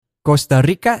Costa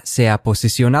Rica se ha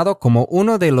posicionado como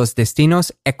uno de los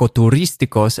destinos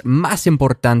ecoturísticos más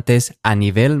importantes a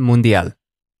nivel mundial.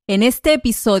 En este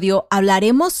episodio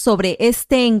hablaremos sobre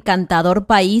este encantador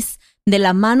país de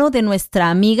la mano de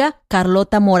nuestra amiga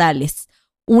Carlota Morales,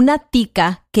 una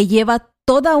tica que lleva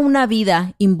toda una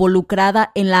vida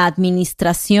involucrada en la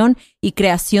administración y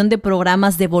creación de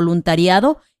programas de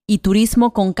voluntariado y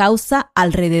turismo con causa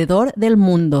alrededor del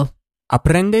mundo.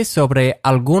 Aprende sobre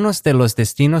algunos de los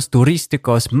destinos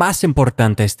turísticos más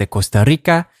importantes de Costa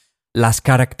Rica, las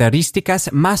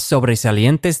características más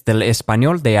sobresalientes del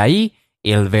español de ahí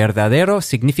y el verdadero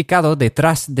significado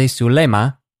detrás de su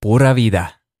lema, pura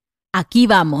vida. Aquí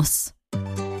vamos.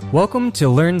 Welcome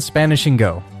to Learn Spanish and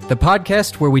Go, the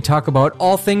podcast where we talk about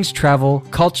all things travel,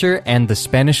 culture, and the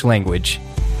Spanish language.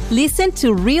 Listen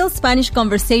to real Spanish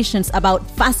conversations about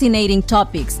fascinating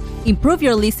topics, improve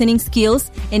your listening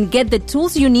skills, and get the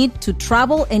tools you need to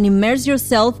travel and immerse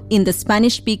yourself in the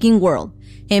Spanish-speaking world.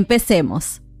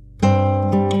 Empecemos.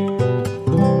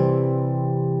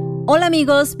 Hola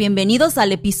amigos, bienvenidos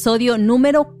al episodio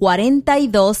número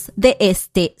 42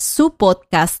 de su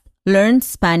podcast, Learn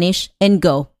Spanish and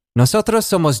Go. Nosotros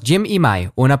somos Jim y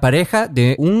Mai, una pareja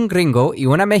de un gringo y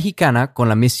una mexicana con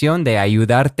la misión de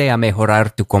ayudarte a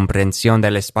mejorar tu comprensión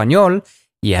del español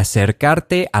y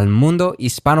acercarte al mundo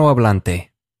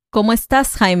hispanohablante. ¿Cómo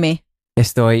estás, Jaime?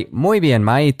 Estoy muy bien,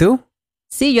 Mai, ¿y tú?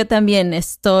 Sí, yo también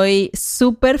estoy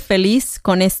súper feliz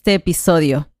con este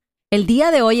episodio. El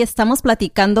día de hoy estamos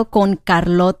platicando con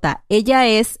Carlota. Ella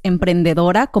es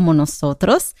emprendedora como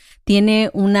nosotros, tiene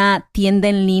una tienda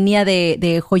en línea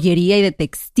de joyería y de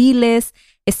textiles,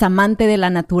 es amante de la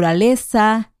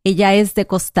naturaleza, ella es de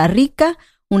Costa Rica,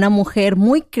 una mujer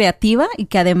muy creativa y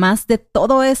que además de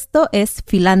todo esto es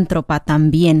filántropa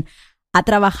también. Ha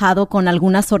trabajado con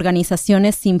algunas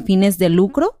organizaciones sin fines de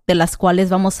lucro, de las cuales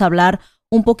vamos a hablar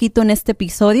un poquito en este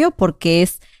episodio porque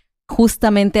es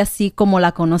justamente así como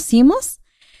la conocimos.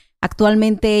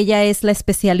 Actualmente ella es la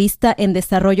especialista en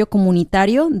desarrollo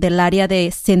comunitario del área de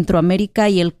Centroamérica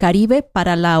y el Caribe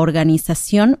para la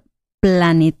organización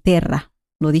Planeterra.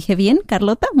 ¿Lo dije bien,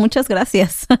 Carlota? Muchas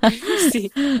gracias. Sí.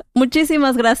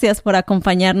 Muchísimas gracias por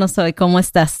acompañarnos hoy. ¿Cómo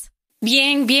estás?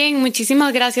 Bien, bien.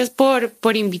 Muchísimas gracias por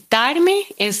invitarme.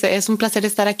 Es un placer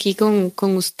estar aquí con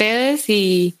ustedes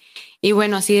y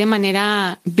bueno, así de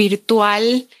manera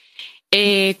virtual,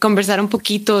 conversar un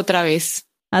poquito otra vez.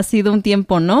 Ha sido un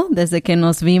tiempo, ¿no? Desde que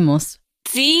nos vimos.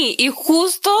 Sí, y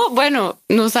justo, bueno,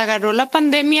 nos agarró la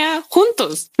pandemia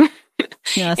juntos.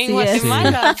 Así en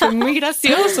Guatemala. es. Fue muy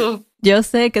gracioso. Yo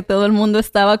sé que todo el mundo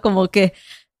estaba como que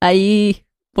ahí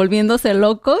volviéndose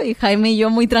loco y Jaime y yo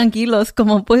muy tranquilos,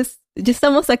 como pues ya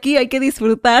estamos aquí, hay que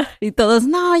disfrutar. Y todos,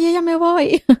 no, yo ya me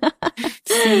voy.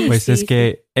 Sí, Pues sí, es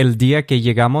que el día que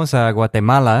llegamos a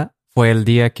Guatemala fue el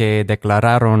día que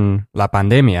declararon la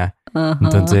pandemia. Ajá.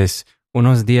 Entonces,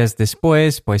 unos días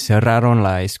después, pues cerraron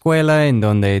la escuela en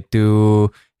donde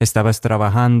tú estabas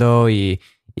trabajando y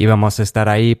íbamos a estar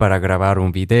ahí para grabar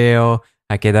un video,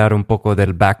 a quedar un poco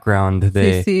del background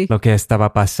de Sí. lo que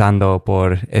estaba pasando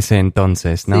por ese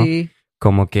entonces, ¿no? Sí.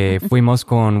 Como que fuimos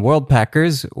con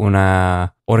Worldpackers,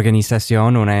 una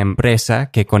organización, una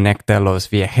empresa que conecta a los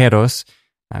viajeros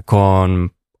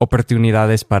con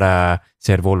oportunidades para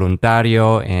ser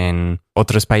voluntario en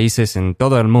otros países en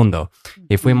todo el mundo.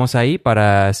 Y fuimos ahí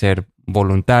para ser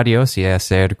voluntarios y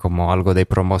hacer como algo de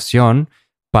promoción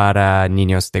para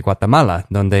niños de Guatemala,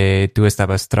 donde tú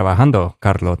estabas trabajando,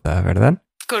 Carlota, ¿verdad?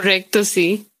 Correcto,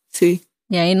 sí, sí.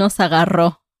 Y ahí nos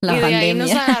agarró la y de pandemia. ahí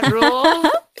nos agarró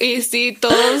y sí,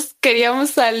 todos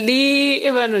queríamos salir. Y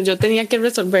bueno, yo tenía que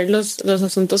resolver los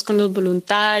asuntos con los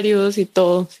voluntarios y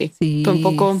todo. Sí, Sí, fue un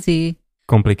poco... sí.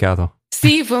 Complicado.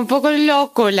 Sí, fue un poco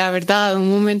loco, la verdad. Un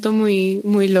momento muy,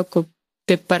 muy loco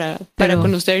para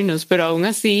conocernos, pero aún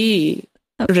así,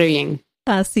 re bien.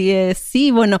 Así es.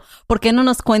 Sí, bueno, ¿por qué no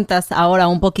nos cuentas ahora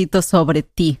un poquito sobre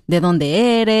ti? ¿De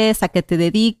dónde eres? ¿A qué te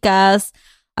dedicas?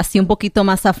 Así un poquito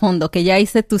más a fondo, que ya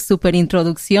hice tu súper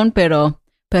introducción, pero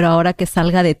ahora que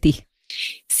salga de ti.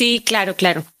 Sí, claro,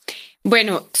 claro.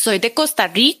 Bueno, soy de Costa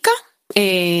Rica,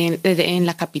 en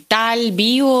la capital,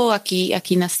 vivo, aquí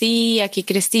nací, aquí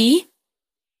crecí.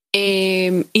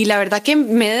 Y la verdad que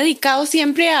me he dedicado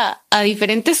siempre a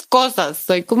diferentes cosas.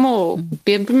 Soy como,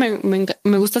 siempre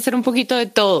me gusta hacer un poquito de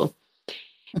todo.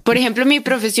 Por ejemplo, mi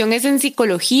profesión es en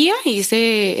psicología.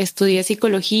 Estudié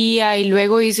psicología y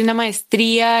luego hice una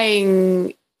maestría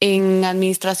en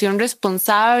administración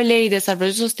responsable y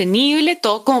desarrollo sostenible,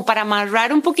 todo como para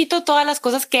amarrar un poquito todas las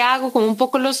cosas que hago, como un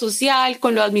poco lo social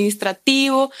con lo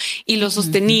administrativo y lo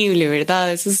sostenible,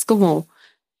 ¿verdad? Eso es como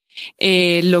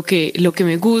lo que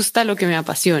me gusta, lo que me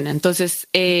apasiona. Entonces,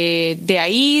 de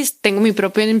ahí tengo mi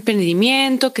propio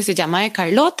emprendimiento que se llama De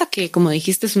Carlota, que como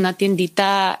dijiste es una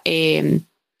tiendita en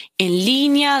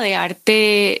línea de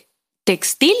arte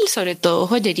textil, sobre todo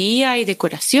joyería y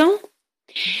decoración.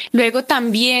 Luego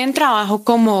también trabajo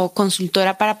como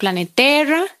consultora para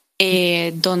Planeterra,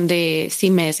 donde sí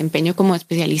me desempeño como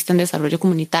especialista en desarrollo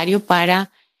comunitario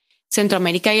para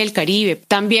Centroamérica y el Caribe.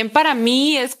 También para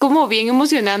mí es como bien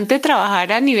emocionante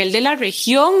trabajar a nivel de la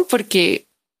región porque,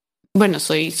 bueno,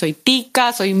 soy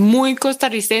tica, soy muy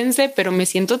costarricense, pero me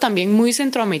siento también muy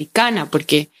centroamericana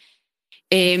porque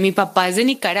mi papá es de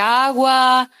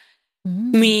Nicaragua,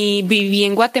 viví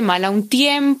en Guatemala un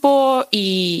tiempo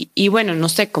y bueno, no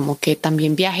sé, como que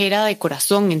también viajera de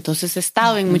corazón, entonces he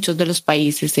estado en muchos de los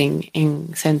países en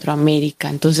Centroamérica,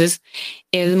 entonces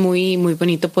es muy, muy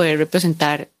bonito poder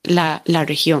representar la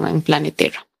región en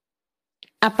Planeterra.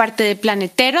 Aparte de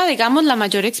Planeterra, digamos, la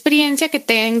mayor experiencia que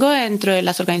tengo dentro de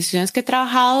las organizaciones que he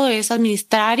trabajado es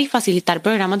administrar y facilitar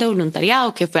programas de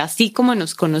voluntariado, que fue así como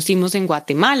nos conocimos en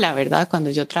Guatemala, ¿verdad? Cuando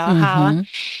yo trabajaba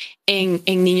en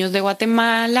Niños de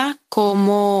Guatemala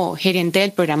como gerente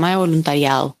del programa de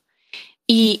voluntariado.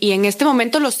 Y en este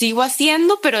momento lo sigo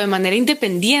haciendo, pero de manera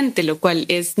independiente, lo cual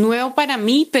es nuevo para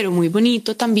mí, pero muy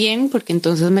bonito también, porque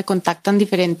entonces me contactan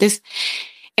diferentes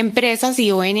empresas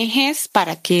y ONGs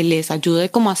para que les ayude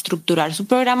como a estructurar su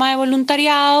programa de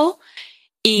voluntariado.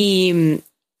 Y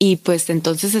pues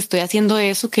entonces estoy haciendo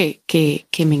eso que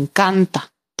me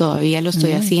encanta. Todavía lo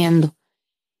estoy haciendo.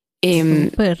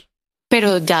 Súper.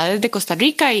 Pero ya desde Costa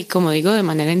Rica y como digo, de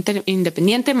manera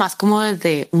independiente, más como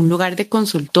desde un lugar de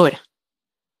consultora.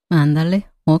 Ándale,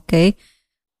 ok.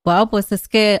 Wow, pues es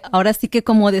que ahora sí que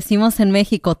como decimos en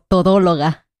México,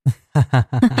 todóloga.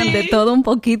 De todo un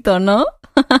poquito, ¿no?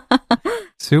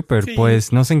 Súper, Sí.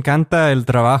 pues nos encanta el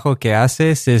trabajo que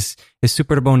haces. Es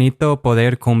súper bonito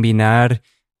poder combinar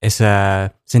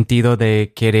ese sentido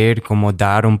de querer como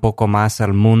dar un poco más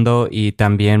al mundo y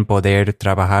también poder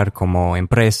trabajar como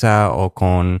empresa o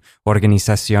con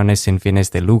organizaciones sin fines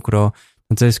de lucro.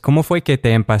 Entonces, ¿cómo fue que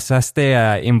te empezaste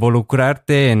a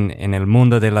involucrarte en el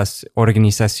mundo de las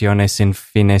organizaciones sin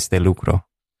fines de lucro?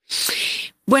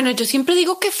 Bueno, yo siempre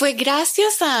digo que fue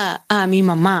gracias a mi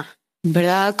mamá,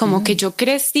 ¿verdad? Como que yo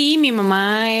crecí, mi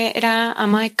mamá era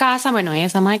ama de casa, bueno, ella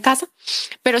es ama de casa,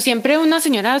 pero siempre una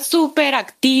señora súper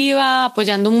activa,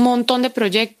 apoyando un montón de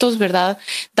proyectos, ¿verdad?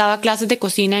 Daba clases de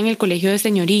cocina en el colegio de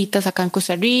señoritas acá en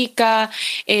Costa Rica,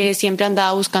 siempre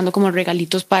andaba buscando como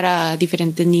regalitos para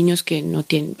diferentes niños que no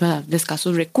tienen, ¿verdad?, de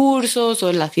escasos recursos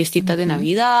o las fiestitas de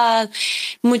Navidad,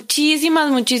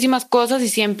 muchísimas cosas y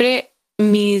siempre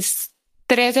mis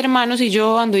 3 hermanos y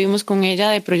yo anduvimos con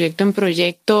ella de proyecto en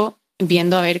proyecto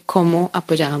viendo a ver cómo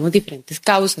apoyábamos diferentes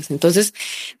causas. Entonces,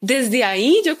 desde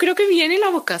ahí yo creo que viene la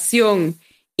vocación.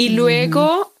 Y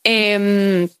luego,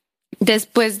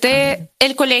 después de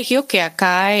el colegio, que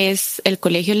acá es el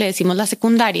colegio, le decimos la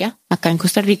secundaria, acá en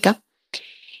Costa Rica,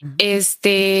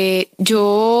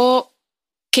 yo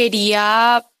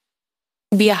quería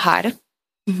viajar.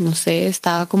 No sé,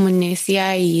 estaba como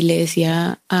necia y le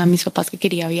decía a mis papás que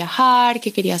quería viajar,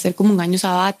 que quería hacer como un año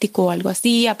sabático o algo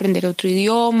así, aprender otro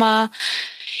idioma.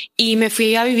 Y me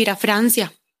fui a vivir a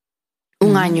Francia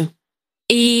un año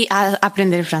y a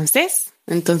aprender francés.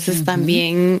 Entonces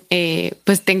también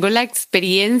pues tengo la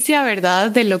experiencia, ¿verdad?,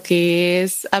 de lo que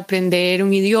es aprender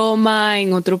un idioma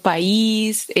en otro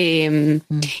país.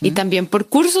 Y también por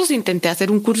cursos, intenté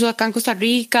hacer un curso acá en Costa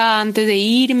Rica antes de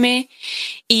irme.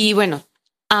 Y bueno,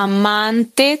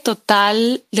 amante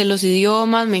total de los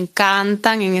idiomas, me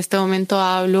encantan. En este momento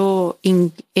hablo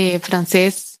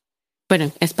francés.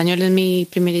 Bueno, español es mi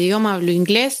primer idioma, hablo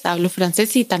inglés, hablo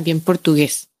francés y también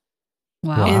portugués.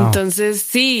 Wow. Entonces,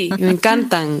 sí, me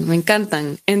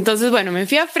encantan. Entonces, bueno, me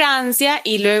fui a Francia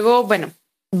y luego, bueno,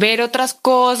 ver otras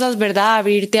cosas, ¿verdad?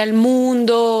 Abrirte al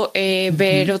mundo,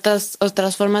 ver otras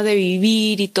formas de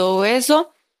vivir y todo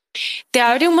eso. Te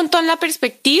abre un montón la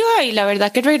perspectiva y la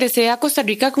verdad que regresé a Costa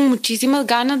Rica con muchísimas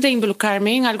ganas de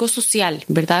involucrarme en algo social,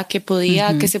 ¿verdad? Que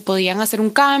se podían hacer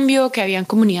un cambio, que habían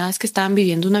comunidades que estaban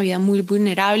viviendo una vida muy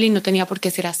vulnerable y no tenía por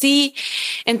qué ser así.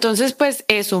 Entonces, pues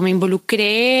eso, me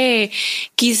involucré,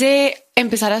 quise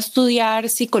empezar a estudiar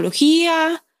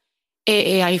psicología.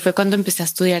 Ahí fue cuando empecé a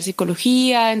estudiar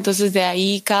psicología, entonces de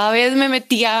ahí cada vez me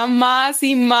metía más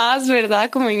y más, ¿verdad?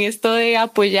 Como en esto de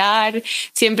apoyar.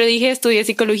 Siempre dije, estudié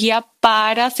psicología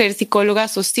para ser psicóloga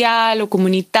social o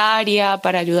comunitaria,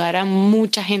 para ayudar a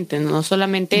mucha gente, no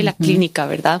solamente la clínica,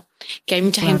 ¿verdad? que hay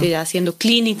mucha gente ya haciendo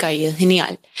clínica y es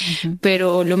genial.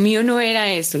 Pero lo mío no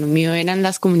era eso, lo mío eran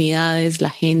las comunidades, la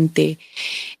gente.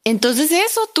 Entonces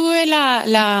eso, tuve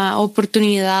la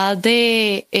oportunidad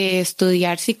de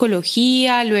estudiar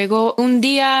psicología. Luego un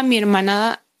día mi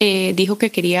hermana dijo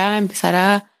que quería empezar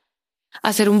a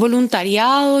hacer un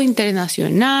voluntariado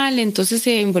internacional, entonces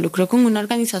se involucró con una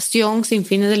organización sin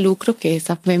fines de lucro, que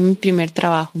esa fue mi primer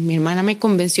trabajo. Mi hermana me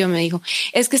convenció, me dijo,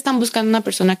 es que están buscando una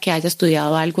persona que haya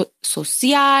estudiado algo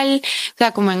social, o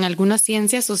sea, como en alguna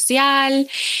ciencia social,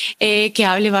 que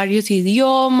hable varios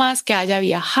idiomas, que haya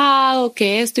viajado,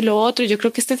 que esto y lo otro. Yo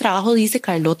creo que este trabajo dice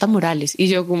Carlota Morales, y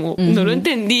yo como no lo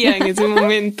entendía en ese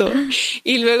momento.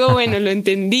 Y luego, bueno, lo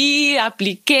entendí,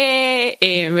 apliqué,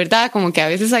 ¿verdad? Como que a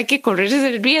veces hay que correr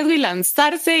ese riesgo y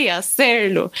lanzarse y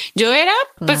hacerlo. Yo era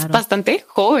pues bastante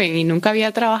joven y nunca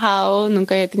había trabajado,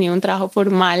 nunca había tenido un trabajo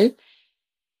formal.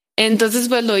 Entonces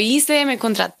pues lo hice, me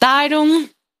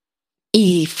contrataron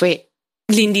y fue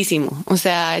lindísimo. O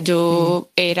sea, yo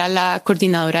era la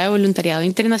coordinadora de voluntariado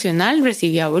internacional,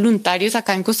 recibía voluntarios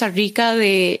acá en Costa Rica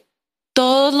de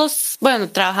todos los, bueno,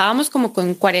 trabajábamos como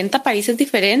con 40 países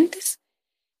diferentes.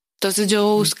 Entonces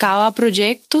yo buscaba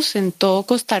proyectos en todo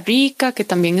Costa Rica, que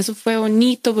también eso fue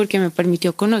bonito porque me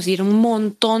permitió conocer un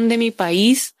montón de mi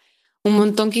país, un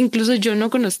montón que incluso yo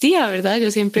no conocía, ¿verdad? Yo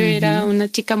siempre era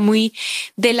una chica muy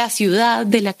de la ciudad,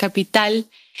 de la capital.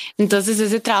 Entonces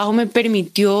ese trabajo me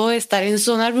permitió estar en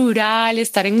zona rural,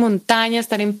 estar en montaña,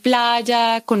 estar en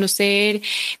playa, conocer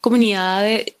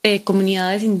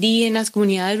comunidades indígenas,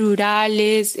 comunidades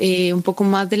rurales, un poco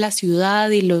más de la ciudad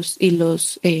y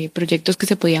los proyectos que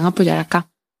se podían apoyar acá.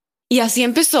 Y así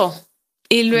empezó.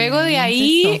 Y luego de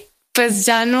ahí, pues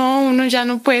uno ya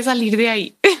no puede salir de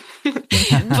ahí.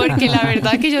 Porque la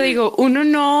verdad que yo digo, uno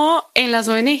no, en las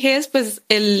ONGs, pues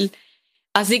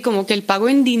así como que el pago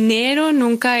en dinero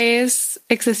nunca es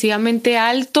excesivamente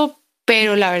alto,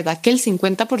 pero la verdad que el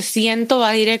 50%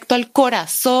 va directo al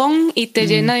corazón y te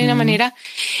llena de una manera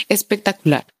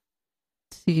espectacular.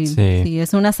 Sí,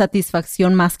 es una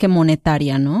satisfacción más que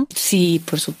monetaria, ¿no? Sí,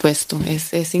 por supuesto,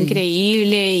 es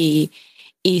increíble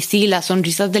y sí, las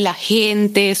sonrisas de la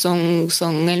gente son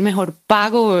el mejor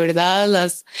pago,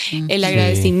 ¿verdad? El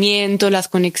agradecimiento, las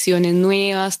conexiones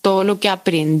nuevas, todo lo que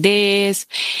aprendes,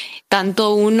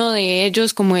 tanto uno de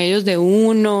ellos como ellos de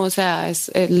uno, o sea, es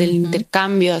el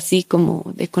intercambio así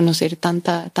como de conocer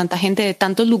tanta gente de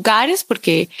tantos lugares,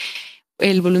 porque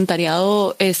el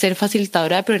voluntariado, ser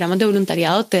facilitadora de programas de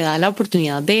voluntariado te da la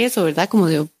oportunidad de eso, ¿verdad? Como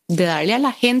de darle a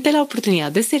la gente la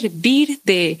oportunidad de servir,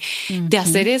 de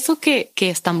hacer eso que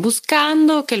están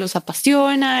buscando, que los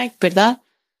apasiona, ¿verdad?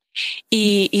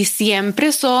 Y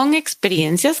siempre son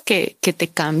experiencias que te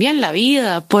cambian la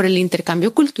vida por el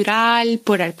intercambio cultural,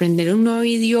 por aprender un nuevo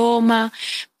idioma,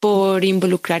 por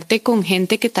involucrarte con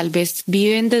gente que tal vez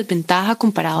vive en desventaja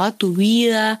comparado a tu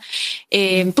vida.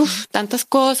 Tantas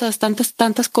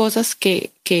cosas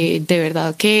que de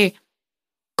verdad que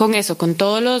con eso, con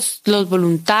todos los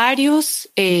voluntarios,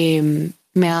 me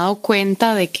he dado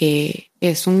cuenta de que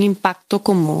es un impacto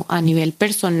como a nivel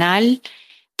personal,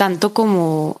 tanto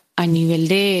como a nivel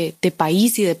de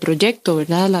país y de proyecto,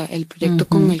 ¿verdad? El proyecto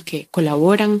con el que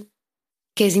colaboran,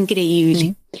 que es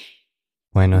increíble.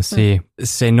 Bueno, sí,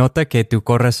 se nota que tu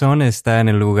corazón está en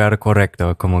el lugar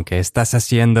correcto, como que estás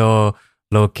haciendo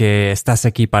lo que estás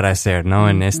aquí para hacer, ¿no?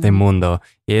 En este mundo.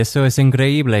 Y eso es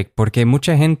increíble porque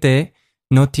mucha gente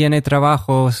no tiene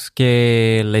trabajos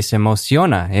que les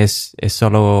emociona. Es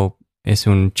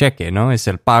un cheque, ¿no? Es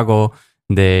el pago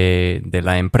de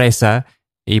la empresa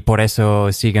y por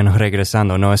eso siguen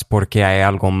regresando. No es porque hay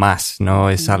algo más, ¿no?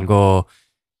 Es algo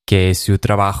que su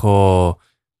trabajo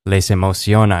les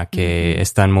emociona, que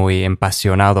están muy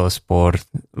apasionados por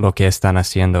lo que están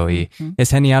haciendo y es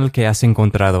genial que has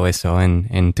encontrado eso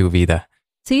en tu vida.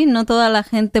 Sí, no toda la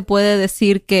gente puede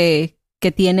decir que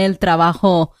tiene el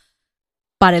trabajo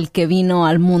para el que vino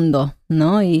al mundo,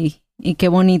 ¿no? Y qué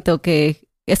bonito que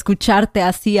escucharte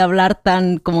así hablar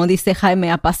tan, como dice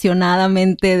Jaime,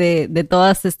 apasionadamente de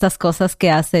todas estas cosas que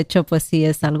has hecho, pues sí,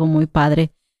 es algo muy padre.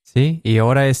 Sí, y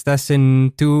ahora estás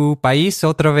en tu país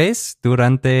otra vez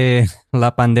durante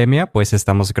la pandemia, pues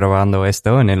estamos grabando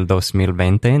esto en el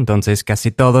 2020, entonces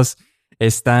casi todos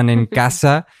están en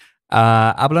casa.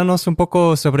 Háblanos un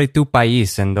poco sobre tu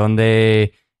país, en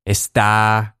dónde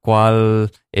está,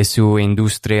 cuál es su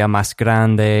industria más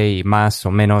grande y más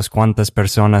o menos cuántas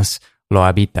personas lo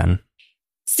habitan.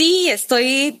 Sí,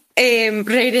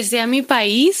 regresé a mi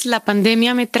país, la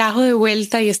pandemia me trajo de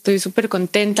vuelta y estoy súper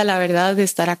contenta, la verdad, de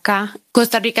estar acá.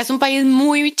 Costa Rica es un país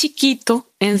muy chiquito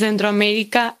en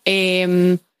Centroamérica,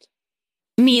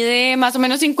 mide más o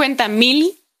menos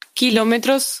 50,000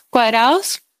 kilómetros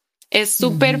cuadrados. Es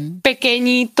súper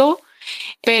pequeñito,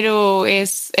 pero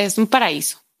es un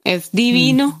paraíso. Es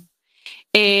divino.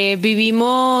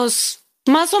 Vivimos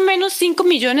más o menos 5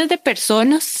 millones de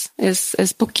personas.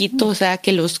 Es poquito. O sea,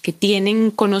 que los que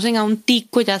conocen a un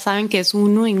tico ya saben que es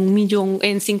uno en 1 millón,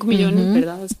 en 5 millones,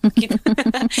 ¿verdad? Es poquito.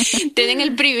 Tienen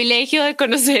el privilegio de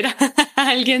conocer a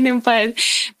alguien de un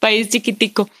país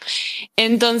chiquitico.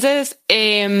 Entonces,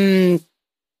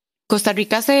 Costa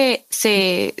Rica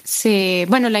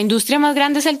bueno, la industria más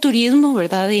grande es el turismo,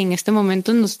 ¿verdad? Y en este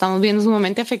momento nos estamos viendo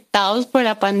sumamente afectados por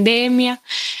la pandemia,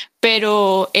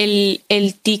 pero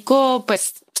el tico,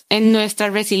 pues, en nuestra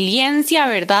resiliencia,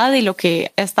 ¿verdad? Y lo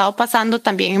que ha estado pasando,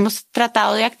 también hemos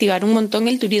tratado de activar un montón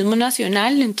el turismo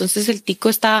nacional. Entonces el tico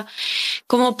está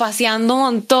como paseando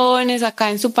montones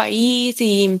acá en su país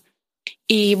y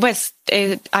pues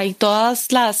hay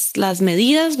todas las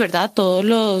medidas, ¿verdad?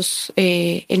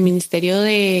 El Ministerio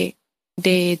de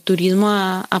Turismo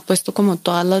ha puesto como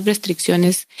todas las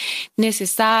restricciones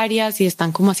necesarias y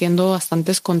están como haciendo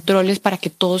bastantes controles para que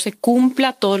todo se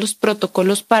cumpla, todos los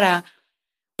protocolos para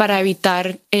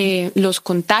evitar los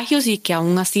contagios y que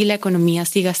aún así la economía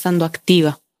siga estando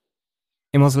activa.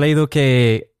 Hemos leído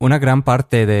que una gran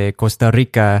parte de Costa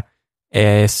Rica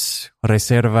es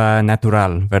reserva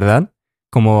natural, ¿verdad?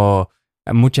 Como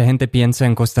mucha gente piensa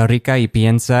en Costa Rica y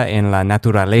piensa en la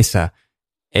naturaleza.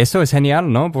 Eso es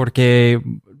genial, ¿no? Porque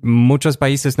muchos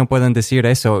países no pueden decir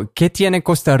eso. ¿Qué tiene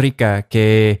Costa Rica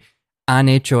que han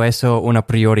hecho eso una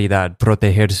prioridad,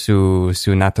 proteger su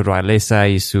naturaleza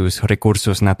y sus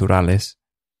recursos naturales?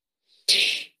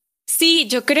 Sí,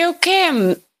 yo creo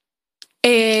que,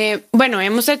 bueno,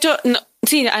 hemos hecho,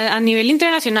 sí, a nivel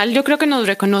internacional yo creo que nos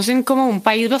reconocen como un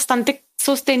país bastante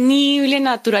sostenible,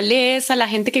 naturaleza. La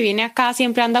gente que viene acá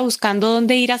siempre anda buscando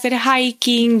dónde ir a hacer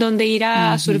hiking, dónde ir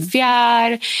a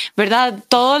surfear, ¿verdad?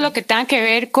 Todo lo que tenga que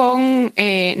ver con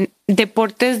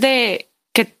deportes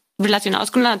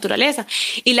relacionados con la naturaleza.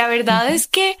 Y la verdad es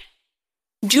que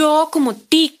yo como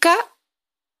tica,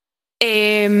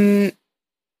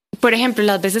 por ejemplo,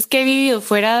 las veces que he vivido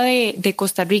fuera de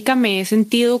Costa Rica me he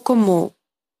sentido como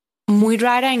muy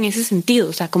rara en ese sentido.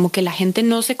 O sea, como que la gente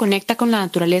no se conecta con la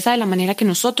naturaleza de la manera que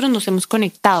nosotros nos hemos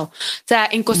conectado. O sea,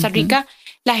 en Costa Rica,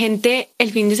 la gente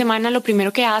el fin de semana lo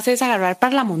primero que hace es agarrar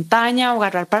para la montaña o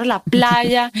agarrar para la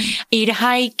playa, ir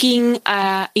hiking,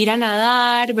 ir a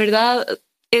nadar, ¿verdad?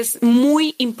 Es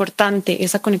muy importante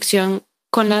esa conexión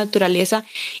con la naturaleza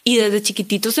y desde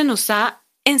chiquititos se nos ha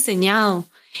enseñado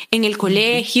en el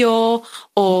colegio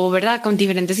o, ¿verdad? Con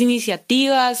diferentes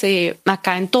iniciativas.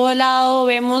 Acá en todo lado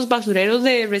vemos basureros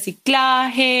de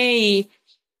reciclaje y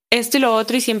esto y lo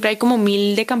otro, y siempre hay como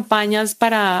 1000 de campañas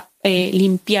para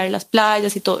limpiar las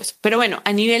playas y todo eso. Pero bueno,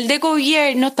 a nivel de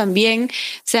gobierno también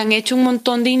se han hecho un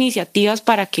montón de iniciativas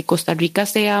para que Costa Rica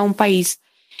sea un país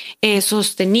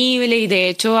sostenible, y de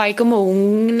hecho hay como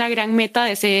una gran meta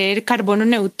de ser carbono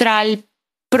neutral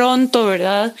pronto,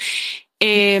 ¿verdad?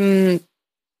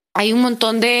 Hay un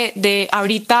montón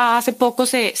ahorita hace poco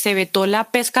se vetó la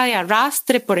pesca de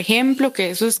arrastre, por ejemplo,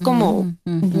 que eso es como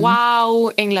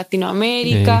wow en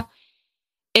Latinoamérica.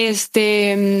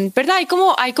 ¿Verdad?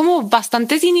 Hay como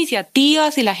bastantes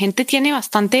iniciativas y la gente tiene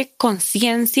bastante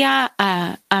conciencia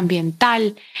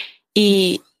ambiental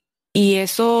y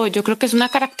eso yo creo que es una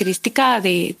característica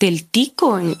del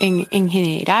tico en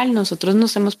general. Nosotros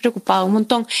nos hemos preocupado un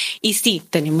montón y sí,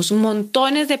 tenemos un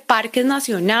montón de parques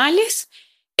nacionales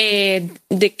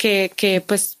de que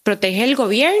pues protege el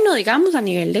gobierno, digamos, a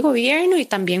nivel de gobierno, y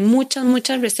también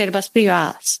muchas reservas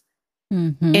privadas.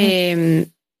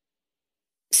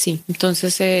 Sí,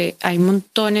 entonces hay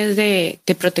montones de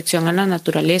protección a la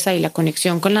naturaleza, y la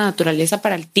conexión con la naturaleza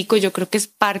para el tico yo creo que es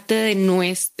parte de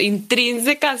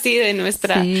intrínseca, sí, de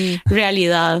nuestra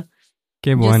realidad.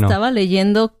 Qué bueno. Yo estaba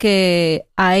leyendo que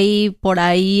hay por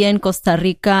ahí en Costa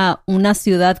Rica una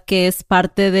ciudad que es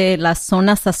parte de las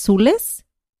zonas azules,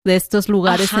 de estos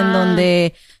lugares en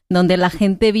donde la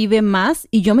gente vive más,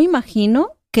 y yo me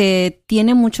imagino que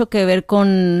tiene mucho que ver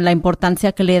con la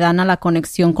importancia que le dan a la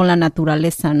conexión con la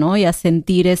naturaleza, ¿no? Y a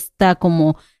sentir esta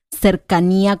como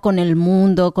cercanía con el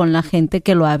mundo, con la gente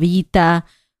que lo habita,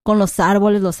 con los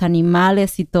árboles, los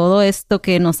animales y todo esto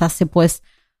que nos hace pues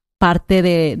parte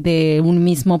de un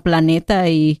mismo planeta.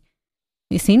 Y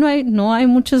sí, no hay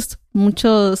muchas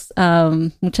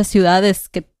ciudades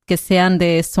que sean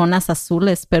de zonas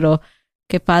azules, pero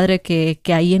qué padre que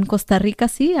ahí en Costa Rica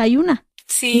sí hay una.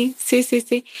 Sí.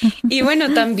 Y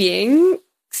bueno, también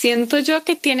siento yo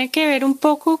que tiene que ver un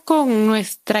poco con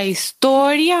nuestra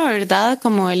historia, ¿verdad?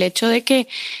 Como el hecho de que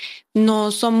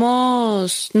no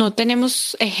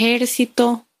tenemos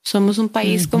ejército Somos un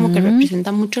país como que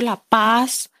representa mucho la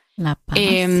paz. La paz.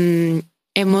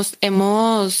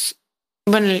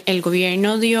 Bueno, el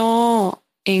gobierno dio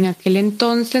en aquel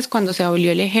entonces, cuando se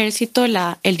abolió el ejército,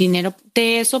 el dinero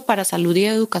de eso para salud y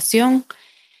educación.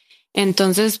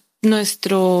 Entonces,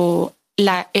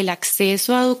 el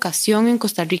acceso a educación en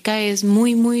Costa Rica es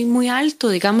muy, muy, muy alto.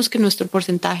 Digamos que nuestro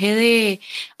porcentaje de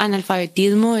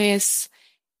analfabetismo es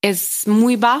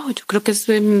muy bajo. Yo creo que es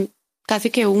casi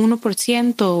que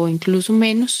 1% o incluso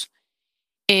menos.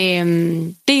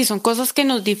 Sí, son cosas que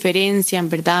nos diferencian,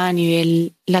 ¿verdad? A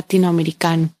nivel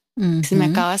latinoamericano. Se me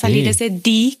acaba de salir ese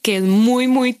D que es muy,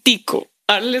 muy tico.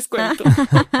 Ahora les cuento.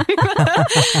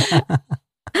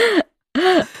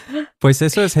 Pues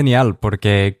eso es genial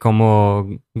porque como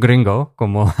gringo,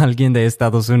 como alguien de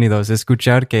Estados Unidos,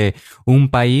 escuchar que un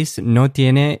país no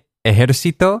tiene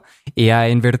ejército y ha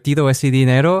invertido ese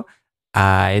dinero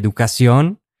a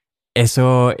educación,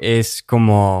 eso es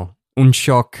como un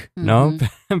shock, ¿no?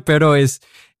 Pero es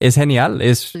genial,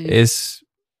 es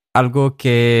algo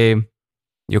que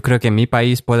yo creo que mi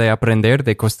país puede aprender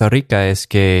de Costa Rica, es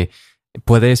que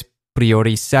puedes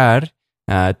priorizar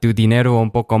tu dinero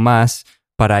un poco más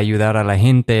para ayudar a la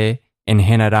gente en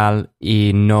general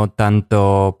y no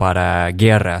tanto para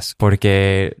guerras,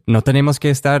 porque no tenemos que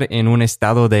estar en un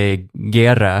estado de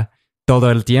guerra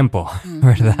todo el tiempo,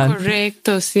 ¿verdad?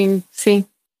 Correcto, sí, sí.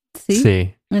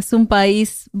 Sí. Es un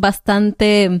país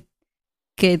bastante,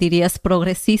 ¿qué dirías?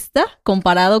 Progresista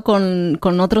comparado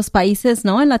con otros países,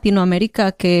 ¿no? En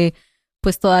Latinoamérica que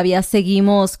pues todavía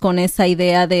seguimos con esa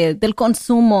idea del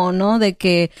consumo, ¿no? De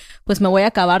que pues me voy a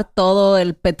acabar todo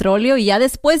el petróleo y ya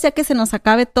después, ya que se nos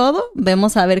acabe todo,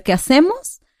 vemos a ver qué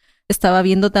hacemos. Estaba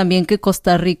viendo también que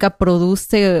Costa Rica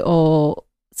produce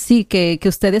que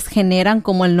ustedes generan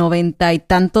como el 90 y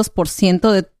tantos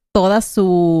 % de toda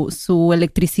su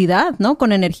electricidad, ¿no?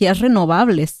 Con energías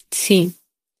renovables. Sí.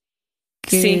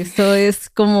 Que eso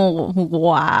es como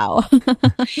wow.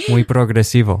 Muy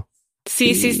progresivo.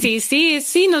 Sí.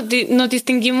 Nos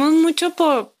distinguimos mucho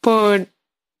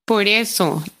por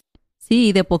eso. Sí,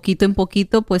 y de poquito en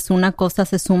poquito, pues una cosa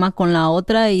se suma con la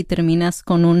otra y terminas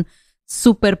con un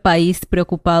super país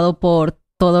preocupado por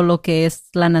todo lo que es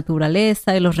la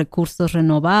naturaleza y los recursos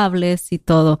renovables y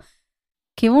todo.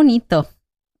 Qué bonito,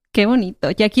 qué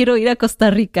bonito. Ya quiero ir a Costa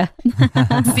Rica.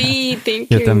 Sí,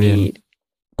 yo también. Ir.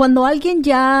 Cuando alguien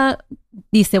ya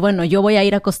dice, bueno, yo voy a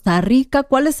ir a Costa Rica,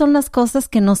 ¿cuáles son las cosas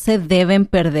que no se deben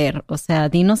perder? O sea,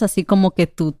 dinos así como que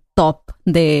tu top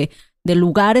de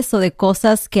lugares o de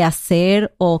cosas que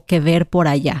hacer o que ver por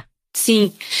allá.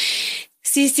 Sí.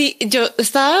 Yo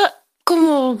estaba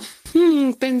como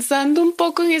pensando un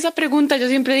poco en esa pregunta. Yo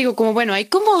siempre digo como, bueno, hay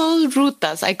como dos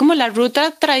rutas. Hay como la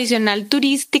ruta tradicional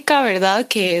turística, ¿verdad?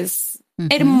 Que es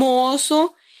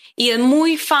hermoso. Y es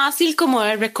muy fácil como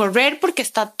de recorrer porque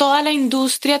está toda la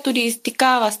industria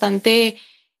turística bastante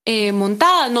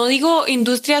montada. No digo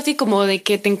industria así como de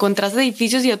que te encontrás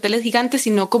edificios y hoteles gigantes,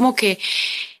 sino como que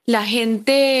la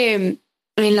gente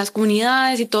en las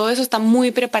comunidades y todo eso está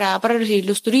muy preparada para recibir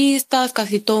los turistas.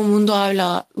 Casi todo el mundo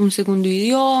habla un segundo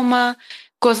idioma,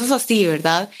 cosas así,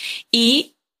 ¿verdad?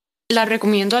 Y la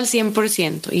recomiendo al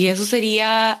 100%. Y eso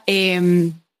sería...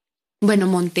 bueno,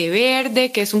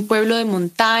 Monteverde, que es un pueblo de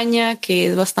montaña, que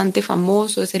es bastante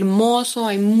famoso, es hermoso,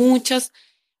 hay muchas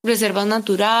reservas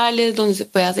naturales donde se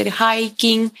puede hacer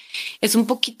hiking. Es un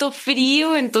poquito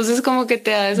frío, entonces como que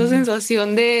te da esa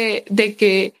sensación de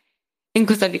que en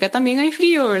Costa Rica también hay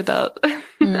frío, ¿verdad?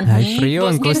 Hay frío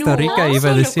en Costa Rica, iba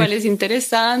a decir. Lo cual es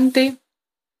interesante.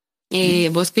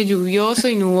 Bosque lluvioso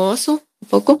y nuboso, un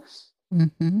poco.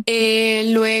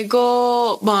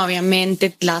 Luego, bueno,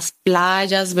 obviamente las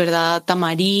playas, ¿verdad?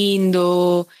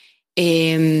 Tamarindo,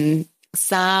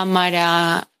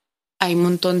 Sámara, hay un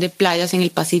montón de playas en el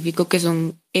Pacífico que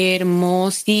son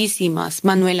hermosísimas.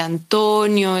 Manuel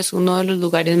Antonio es uno de los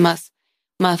lugares más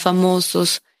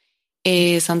famosos.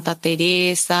 Santa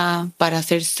Teresa para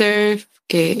hacer surf,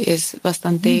 que es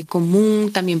bastante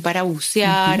común, también para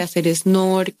bucear, hacer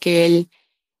snorkel.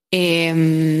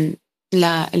 El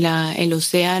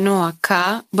océano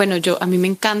acá, bueno, a mí me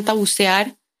encanta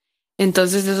bucear,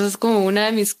 entonces eso es como una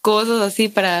de mis cosas así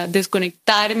para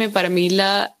desconectarme. Para mí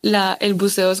el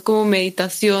buceo es como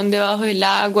meditación debajo del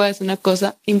agua, es una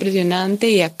cosa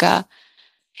impresionante. Y acá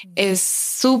es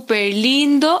súper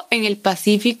lindo en el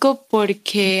Pacífico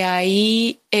porque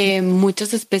hay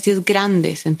muchas especies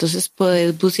grandes, entonces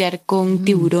puedes bucear con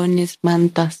tiburones,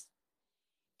 mantas.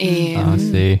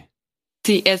 Sí.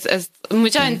 Sí, es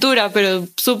mucha aventura, pero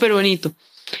súper bonito.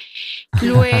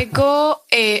 Luego,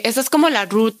 esa es como la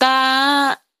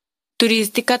ruta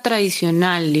turística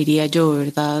tradicional, diría yo,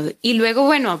 ¿verdad? Y luego,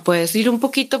 bueno, puedes ir un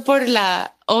poquito por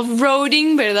la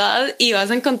off-roading, ¿verdad? Y vas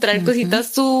a encontrar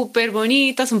cositas súper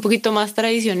bonitas, un poquito más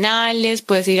tradicionales.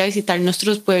 Puedes ir a visitar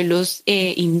nuestros pueblos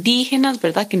indígenas,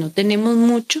 ¿verdad? Que no tenemos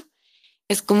mucho.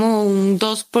 Es como un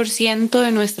 2%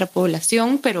 de nuestra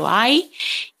población, pero hay.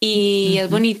 Y es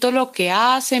bonito lo que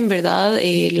hacen, ¿verdad?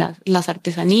 Las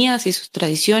artesanías y sus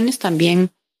tradiciones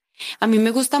también. A mí me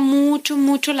gusta mucho,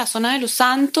 mucho la zona de Los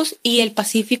Santos y el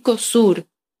Pacífico Sur.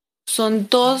 Son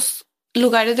dos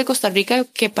lugares de Costa Rica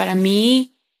que para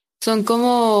mí son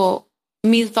como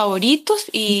mis favoritos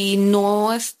y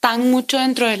no están mucho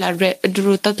dentro de la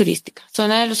ruta turística.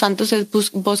 Zona de Los Santos es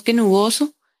bosque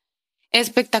nuboso,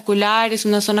 espectacular, es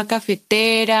una zona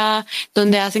cafetera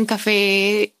donde hacen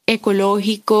café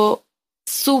ecológico,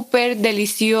 súper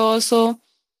delicioso.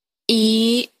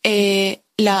 Y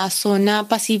la zona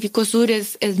Pacífico Sur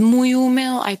es muy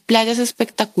húmedo, hay playas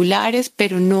espectaculares,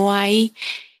 pero no hay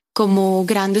como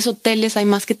grandes hoteles, hay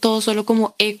más que todo solo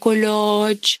como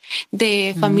eco-lodge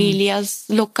de familias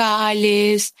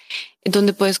locales,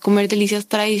 donde puedes comer delicias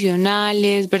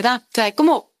tradicionales, ¿verdad? O sea, hay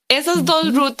como esas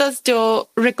dos rutas yo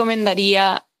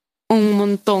recomendaría un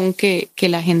montón que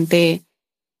la gente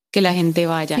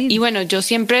vaya. Sí. Y bueno, yo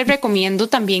siempre recomiendo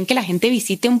también que la gente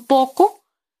visite un poco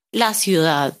la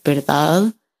ciudad,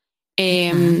 ¿verdad?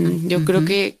 Yo creo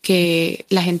que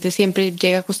la gente siempre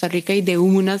llega a Costa Rica y de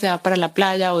una se va para la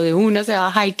playa o de una se va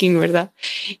a hiking, ¿verdad?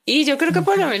 Y yo creo que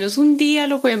por lo menos un día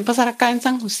lo pueden pasar acá en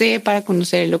San José para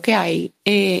conocer lo que hay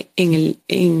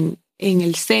en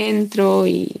el centro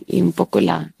y un poco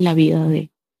la vida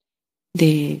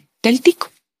del tico.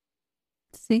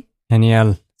 Sí.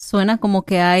 Genial. Suena como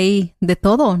que hay de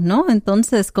todo, ¿no?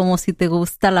 Entonces, como si te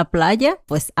gusta la playa,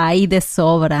 pues hay de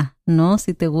sobra, ¿no?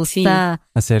 Si te gusta... Sí.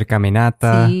 Hacer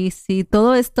caminata. Sí,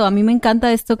 todo esto. A mí me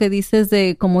encanta esto que dices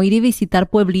de como ir y visitar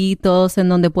pueblitos en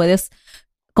donde puedes,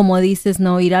 como dices,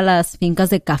 ¿no? Ir a las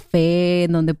fincas de café,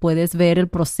 en donde puedes ver el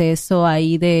proceso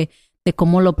ahí de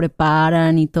cómo lo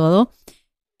preparan y todo.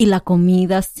 Y la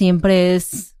comida siempre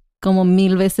es como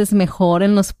 1000 veces mejor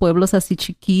en los pueblos así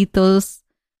chiquitos.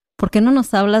 ¿Por qué no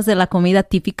nos hablas de la comida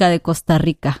típica de Costa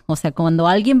Rica? O sea, cuando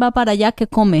alguien va para allá, ¿qué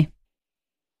come?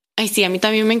 Ay, sí, a mí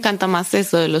también me encanta más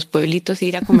eso de los pueblitos,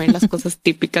 ir a comer las cosas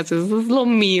típicas. Eso es lo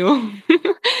mío.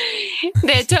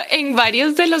 De hecho, en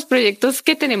varios de los proyectos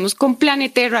que tenemos con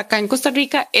Planeterra acá en Costa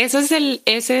Rica, ese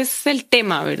es el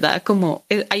tema, ¿verdad? Como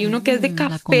hay uno que es de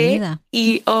café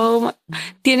y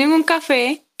tienen un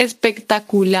café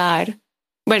espectacular.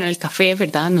 Bueno, el café,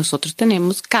 ¿verdad? Nosotros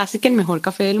tenemos casi que el mejor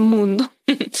café del mundo.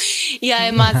 Y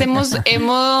además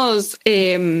hemos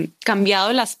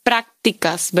cambiado las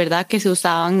prácticas, ¿verdad? Que se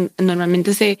usaban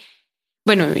normalmente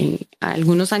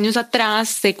algunos años atrás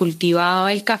se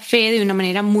cultivaba el café de una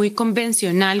manera muy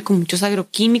convencional con muchos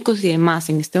agroquímicos y demás.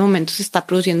 En este momento se está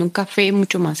produciendo un café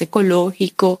mucho más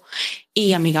ecológico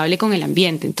y amigable con el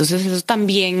ambiente. Entonces eso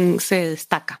también se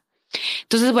destaca.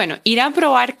 Entonces, bueno,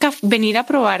 venir a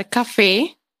probar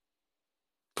café,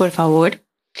 por favor.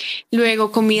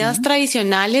 Luego, comidas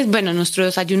tradicionales. Bueno, nuestro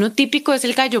desayuno típico es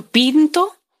el gallo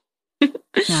pinto.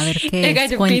 A ver, ¿qué el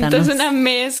gallo Cuéntanos. pinto es una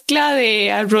mezcla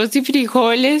de arroz y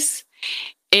frijoles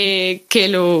que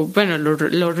lo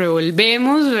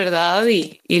revolvemos, ¿verdad?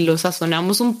 Y lo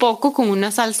sazonamos un poco con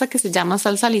una salsa que se llama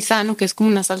salsa Lizano, que es como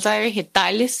una salsa de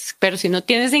vegetales, pero si no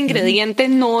tienes ingredientes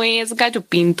no es gallo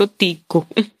pinto tico.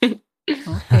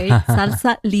 Okay.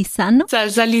 ¿Salsa Lizano?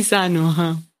 Salsa Lizano,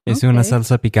 ajá. ¿Es una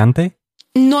salsa picante?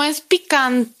 No es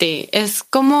picante, es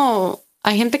como...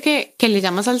 Hay gente que le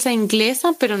llama salsa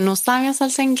inglesa, pero no sabe a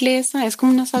salsa inglesa. Es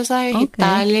como una salsa de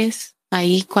vegetales.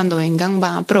 Ahí cuando vengan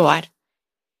van a probar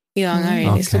y van a ver.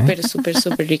 Es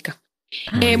súper rica.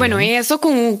 Bueno, eso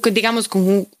con un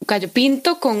gallo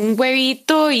pinto, con un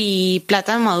huevito y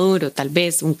plátano maduro, tal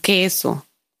vez un queso.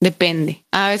 Depende.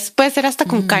 A veces puede ser hasta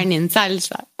con carne en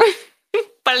salsa.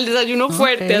 Para el desayuno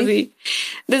fuerte, así.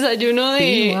 Desayuno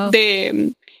de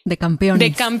campeones.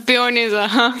 De campeones,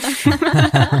 ajá.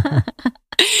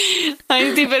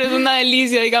 Ay, sí, pero es una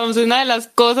delicia, digamos, una de las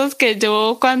cosas que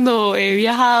yo cuando he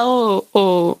viajado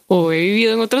o he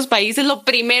vivido en otros países, lo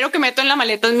primero que meto en la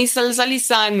maleta es mi salsa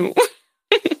Lizano.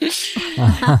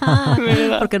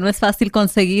 Porque no es fácil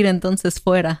conseguir entonces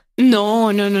fuera.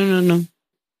 No.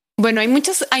 Bueno, hay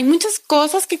muchas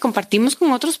cosas que compartimos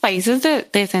con otros países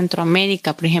de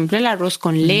Centroamérica. Por ejemplo, el arroz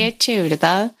con leche,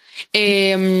 ¿verdad?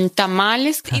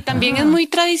 Tamales. Y también es muy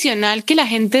tradicional que la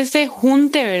gente se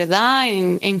junte, ¿verdad?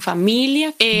 En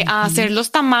familia a hacer los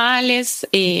tamales,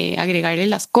 agregarle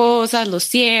las cosas, los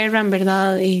cierran,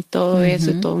 ¿verdad? Y todo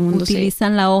eso, todo el mundo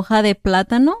 ¿Utilizan la hoja de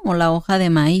plátano o la hoja de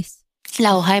maíz?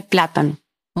 La hoja de plátano.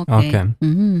 Ok.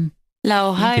 La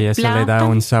hoja Y de eso le da plátano.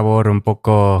 un sabor un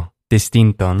poco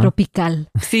distinto, ¿no? Tropical.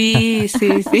 Sí,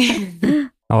 sí, sí.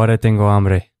 Ahora tengo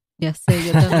hambre. Ya sé,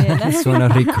 yo también. Suena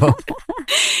rico.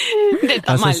 De Vas a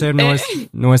tamal. ser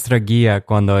nuestra guía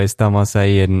cuando estamos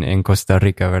ahí en Costa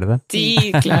Rica, ¿verdad?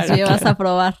 Sí, Nos claro. llevas a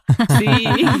probar. Sí.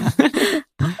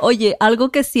 Oye, algo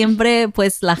que siempre,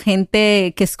 pues, la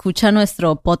gente que escucha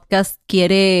nuestro podcast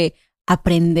quiere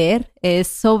aprender es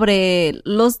sobre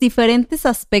los diferentes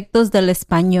aspectos del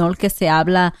español que se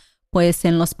habla, pues,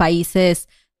 en los países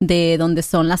de donde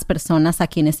son las personas a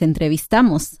quienes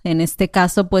entrevistamos. En este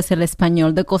caso, pues, el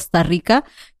español de Costa Rica.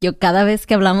 Yo cada vez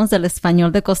que hablamos del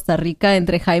español de Costa Rica,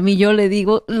 entre Jaime y yo le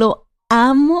digo, lo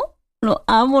amo,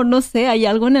 no sé, hay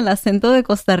algo en el acento de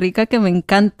Costa Rica que me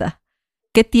encanta.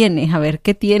 ¿Qué tiene? A ver,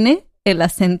 ¿qué tiene el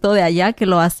acento de allá que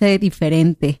lo hace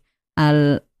diferente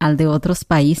al de otros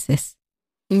países?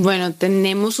 Bueno,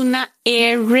 tenemos una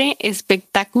R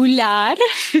espectacular,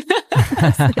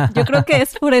 Yo creo que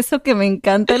es por eso que me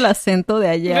encanta el acento de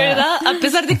allá. ¿verdad? A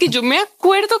pesar de que yo me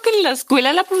acuerdo que en la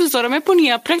escuela la profesora me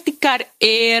ponía a practicar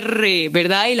R,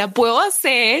 ¿verdad? Y la puedo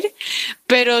hacer,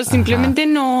 pero simplemente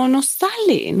no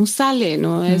sale,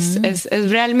 ¿no? Es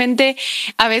realmente,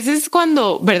 a veces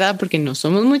cuando, ¿verdad? Porque no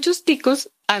somos muchos ticos,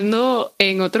 ando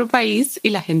en otro país y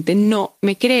la gente no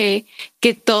me cree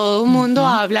que todo el mundo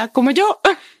habla como yo,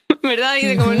 ¿verdad?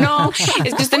 Dice como, no,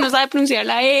 es que usted no sabe pronunciar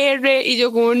la R. Y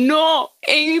yo como, no,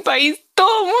 en mi país todo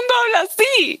el mundo habla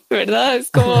así, ¿verdad? Es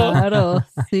como, Claro,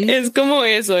 sí. es como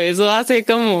eso hace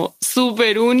como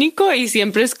súper único y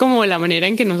siempre es como la manera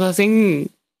en que nos hacen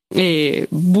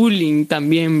bullying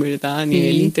también, ¿verdad? A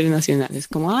nivel internacional. Es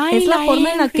como, ay, Es la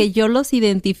forma en la R. que yo los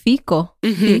identifico.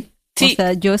 Ujú. Sí. O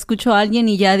sea, yo escucho a alguien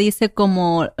y ya dice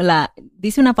como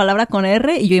dice una palabra con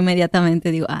R y yo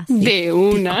inmediatamente digo, sí. De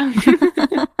una.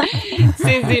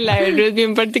 Sí, la R es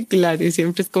bien particular y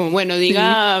siempre es como, bueno,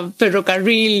 diga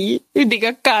ferrocarril,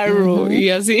 diga carro y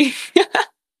así.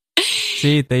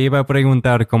 Sí, te iba a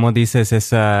preguntar cómo dices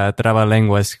esa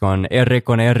trabalenguas con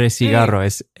R cigarro.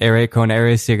 ¿Es R con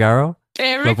R cigarro?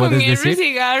 R ¿Lo con puedes R decir?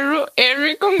 cigarro,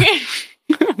 R con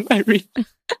R.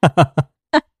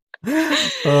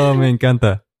 Oh, me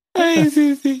encanta. Ay,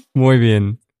 sí. Muy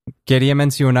bien. Quería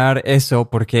mencionar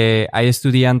eso porque hay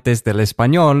estudiantes del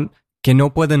español que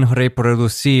no pueden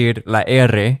reproducir la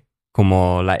R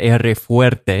como la R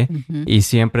fuerte y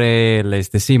siempre les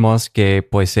decimos que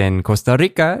pues en Costa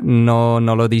Rica no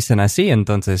lo dicen así,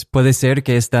 entonces puede ser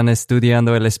que están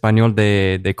estudiando el español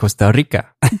de Costa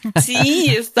Rica.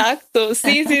 Sí, exacto.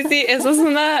 Sí. Eso es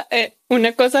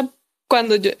una cosa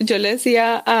cuando yo le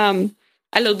decía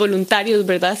a los voluntarios,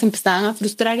 ¿verdad? Se empezaban a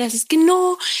frustrar y así, es que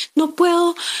no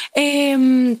puedo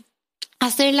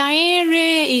hacer la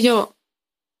R. Y yo,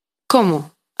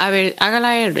 ¿cómo? A ver, haga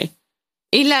la R.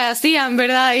 Y la hacían,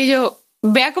 ¿verdad? Y yo,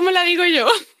 vea cómo la digo yo.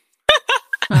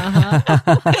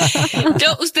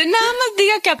 Usted nada más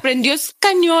diga que aprendió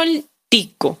español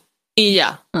tico y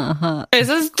ya. Ajá.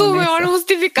 Esa es tu mejor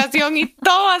justificación y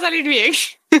todo va a salir bien.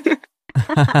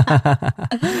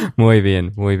 Muy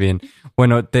bien.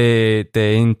 Bueno,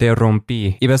 te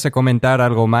interrumpí. ¿Ibas a comentar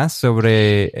algo más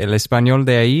sobre el español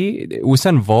de ahí?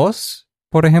 ¿Usan vos,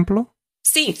 por ejemplo?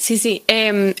 Sí.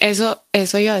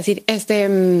 Eso iba a decir.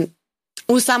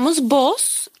 Usamos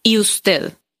vos y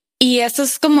usted. Y eso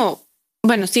es como,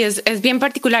 bueno, sí, es bien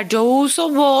particular. Yo uso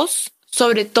vos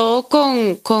sobre todo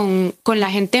con la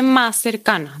gente más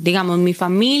cercana, digamos, mi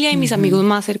familia y mis amigos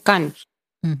más cercanos.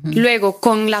 Luego,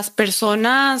 con las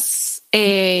personas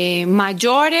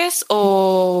mayores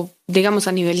o, digamos,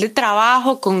 a nivel de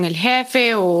trabajo, con el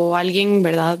jefe o alguien,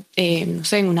 ¿verdad? No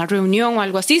sé, en una reunión o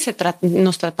algo así,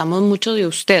 nos tratamos mucho de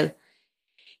usted.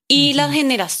 Y las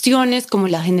generaciones, como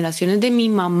las generaciones de mi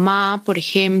mamá, por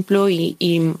ejemplo,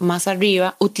 y más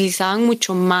arriba, utilizaban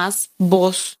mucho más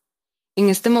vos. En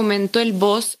este momento el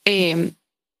vos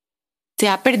se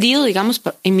ha perdido, digamos,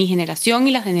 en mi generación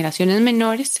y las generaciones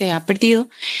menores se ha perdido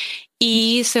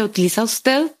y se utiliza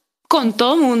usted con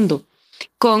todo mundo,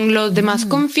 con los de más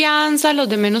confianza, los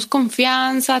de menos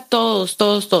confianza,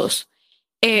 todos.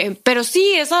 Pero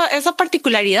sí, esa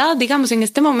particularidad, digamos, en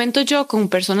este momento yo con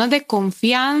personas de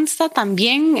confianza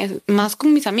también, más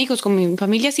con mis amigos, con mi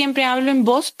familia siempre hablo en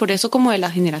voz, por eso como de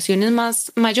las generaciones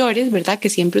más mayores, ¿verdad?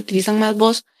 Que siempre utilizan más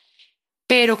voz,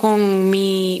 pero con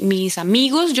mis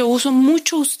amigos yo uso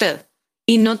mucho usted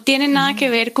y no tiene nada que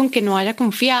ver con que no haya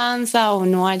confianza o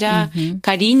no haya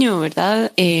cariño,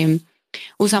 ¿verdad?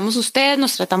 Usamos usted,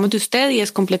 nos tratamos de usted y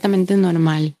es completamente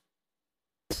normal.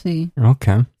 Sí. Ok.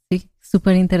 Sí,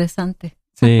 súper interesante.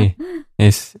 Sí,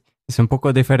 es un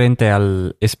poco diferente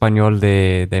al español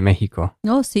de México.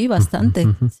 Oh, sí, bastante.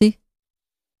 Sí.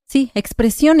 Sí,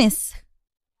 expresiones.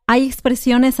 Hay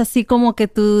expresiones así como que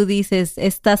tú dices,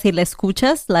 esta si la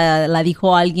escuchas, la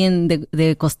dijo alguien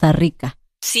de Costa Rica.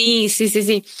 Sí.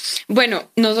 Bueno,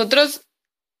 nosotros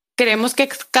creemos que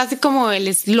es casi como el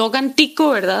eslogan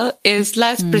tico, ¿verdad? Es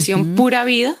la expresión pura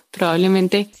vida.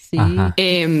 Probablemente Sí.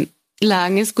 la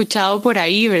han escuchado por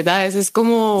ahí, ¿verdad? Eso es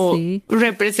como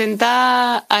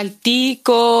representa al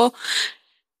tico,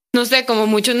 no sé, como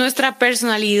mucho nuestra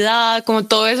personalidad, como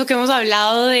todo eso que hemos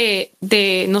hablado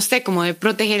de, no sé, como de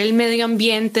proteger el medio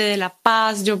ambiente, de la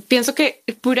paz. Yo pienso que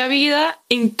pura vida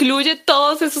incluye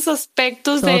todos esos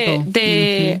aspectos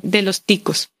de los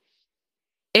ticos.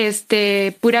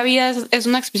 Pura vida es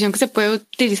una expresión que se puede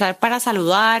utilizar para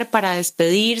saludar, para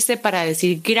despedirse, para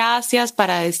decir gracias,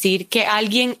 para decir que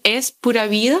alguien es pura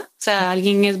vida, o sea,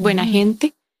 alguien es buena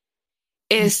gente.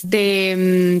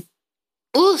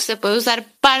 Se puede usar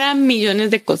para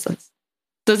millones de cosas.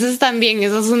 Entonces también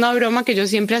esa es una broma que yo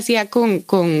siempre hacía con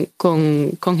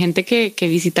gente que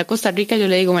visita Costa Rica. Yo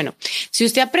le digo, bueno, si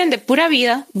usted aprende pura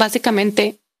vida,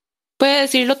 básicamente puede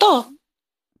decirlo todo.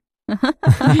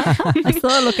 Es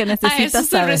todo lo que necesitas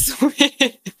saber. Se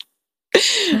resume.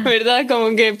 ¿Verdad?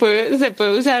 Como que se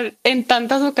puede usar en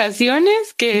tantas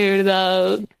ocasiones que de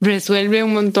verdad resuelve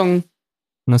un montón.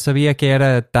 No sabía que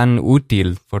era tan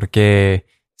útil porque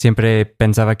siempre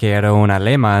pensaba que era una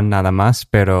lema nada más,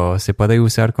 pero se puede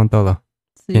usar con todo.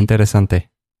 Sí. Qué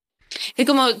interesante. Es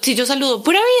como si yo saludo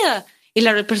pura vida y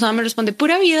la persona me responde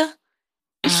pura vida.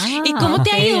 ¿Y cómo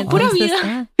te ha ido? Pura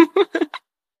vida.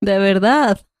 De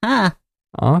verdad.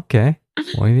 Ok,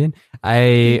 muy bien.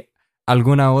 ¿Hay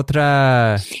alguna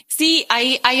otra? Sí,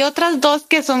 hay otras dos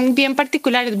que son bien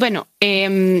particulares. Bueno,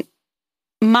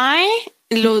 mae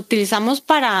lo utilizamos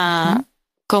para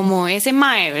como ese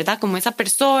mae, ¿verdad? Como esa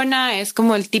persona, es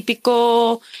como el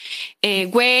típico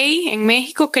güey en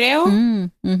México, creo.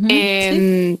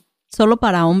 ¿Sí? ¿Solo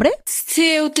para hombre?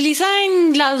 Se utiliza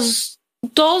en las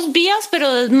dos vías,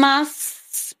 pero es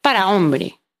más para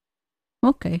hombre.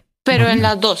 Ok. Pero en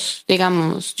las dos,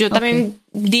 digamos. Yo también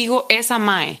digo esa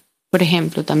mae, por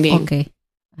ejemplo, también. Ok.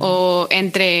 O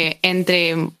entre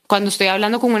cuando estoy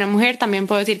hablando con una mujer, también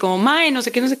puedo decir como mae, no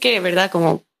sé qué, ¿verdad?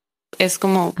 Como es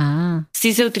como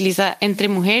sí se utiliza entre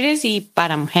mujeres y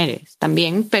para mujeres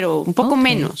también, pero un poco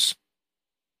menos.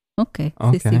 Ok.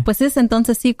 Sí. Pues es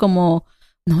entonces sí como,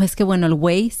 no, es que bueno, el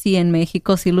güey sí en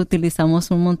México sí lo utilizamos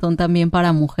un montón también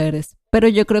para mujeres. Pero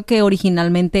yo creo que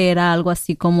originalmente era algo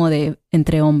así como de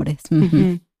entre hombres.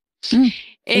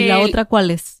 ¿Y la otra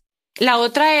cuál es? La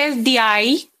otra es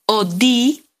DI o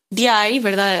DI,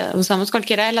 ¿verdad? Usamos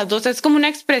cualquiera de las dos. Es como una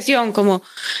expresión, como,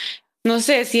 no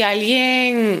sé, si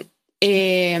alguien,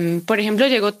 por ejemplo,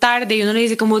 llegó tarde y uno le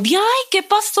dice como, DI, ¿qué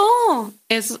pasó?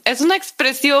 Es una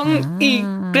expresión y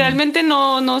realmente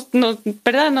no,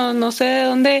 ¿verdad? No sé de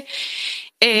dónde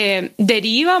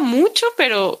deriva mucho,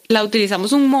 pero la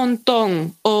utilizamos un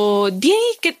montón. O di,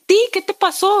 ¿qué te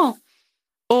pasó?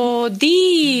 O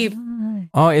di.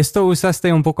 Esto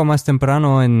usaste un poco más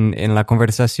temprano en la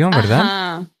conversación, ¿verdad?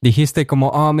 Ajá. Dijiste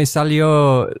como, me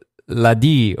salió la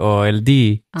di o el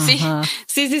di. Sí.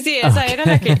 Esa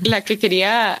era la que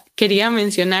quería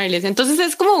mencionarles. Entonces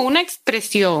es como una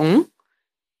expresión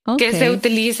que se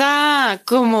utiliza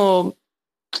como,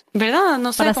 ¿verdad?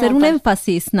 No sé. Para hacer un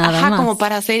énfasis, nada más. Como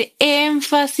para hacer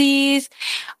énfasis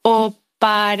o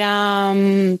para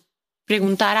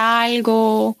preguntar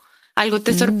algo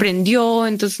te sorprendió,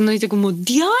 entonces uno dice como,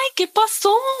 ¡ay, qué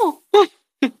pasó!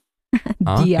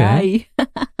 DI.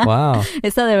 Wow.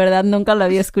 Esa de verdad nunca la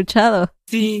había escuchado.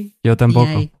 Sí. Yo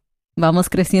tampoco. DI. Vamos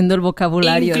creciendo el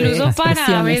vocabulario. Incluso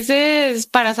para a veces,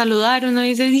 para saludar, uno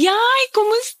dice, ¡ay,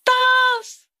 cómo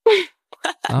estás!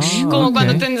 Como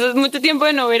cuando tienes mucho tiempo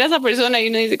de no ver a esa persona y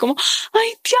uno dice como, ¡ay,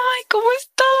 cómo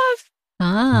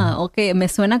estás! Ok. Me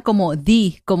suena como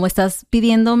di, como estás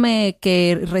pidiéndome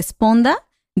que responda.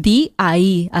 Di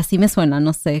ahí, así me suena,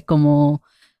 no sé, como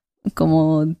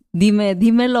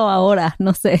dímelo ahora,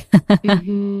 no sé.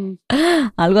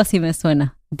 Algo así me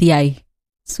suena, di ahí.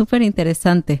 Súper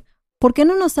interesante. ¿Por qué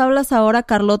no nos hablas ahora,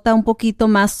 Carlota, un poquito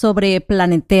más sobre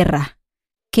Planeterra?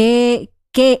 ¿Qué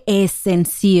es en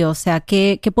sí? O sea,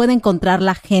 ¿qué puede encontrar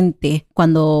la gente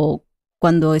cuando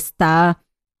está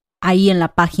ahí en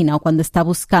la página o cuando está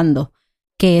buscando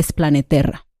qué es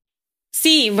Planeterra?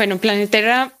 Sí, bueno,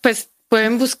 Planeterra, pues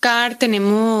pueden buscar,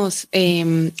 tenemos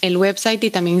el website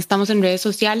y también estamos en redes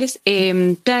sociales.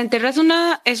 Planeterra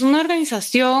es una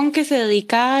organización que se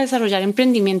dedica a desarrollar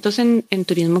emprendimientos en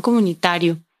turismo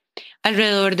comunitario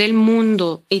alrededor del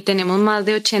mundo y tenemos más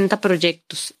de 80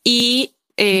 proyectos. Y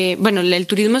bueno, el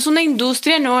turismo es una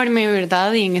industria enorme,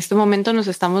 ¿verdad? Y en este momento nos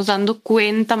estamos dando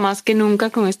cuenta más que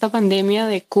nunca con esta pandemia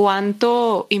de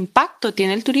cuánto impacto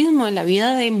tiene el turismo en la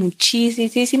vida de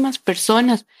muchísimas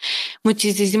personas,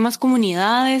 muchísimas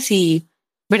comunidades y,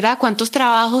 ¿verdad? Cuántos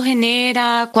trabajos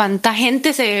genera, cuánta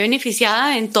gente se ve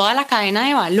beneficiada en toda la cadena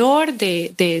de valor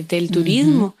del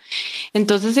turismo.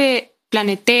 Entonces,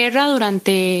 Planeterra,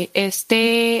 durante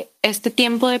este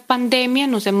tiempo de pandemia,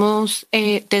 nos hemos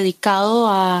dedicado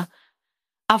a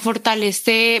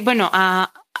fortalecer, bueno,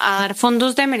 a dar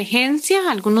fondos de emergencia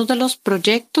a algunos de los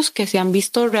proyectos que se han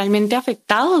visto realmente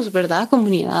afectados, ¿verdad?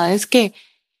 Comunidades que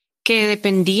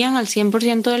dependían al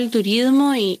 100% del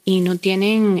turismo y no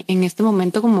tienen en este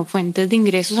momento como fuentes de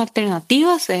ingresos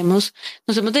alternativas. Nos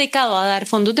hemos dedicado a dar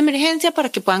fondos de emergencia para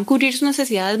que puedan cubrir sus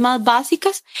necesidades más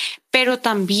básicas, pero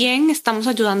también estamos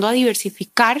ayudando a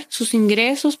diversificar sus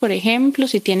ingresos. Por ejemplo,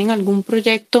 si tienen algún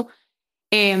proyecto,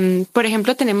 por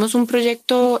ejemplo, tenemos un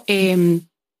proyecto en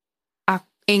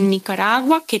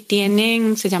Nicaragua que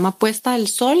se llama Puesta del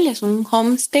Sol, es un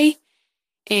homestay.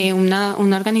 Una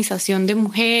organización de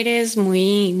mujeres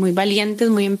muy valientes,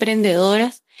 muy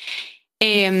emprendedoras.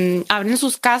 Abren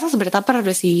sus casas, ¿verdad? Para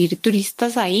recibir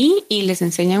turistas ahí y les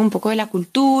enseñan un poco de la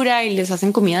cultura y les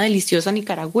hacen comida deliciosa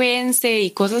nicaragüense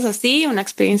y cosas así, una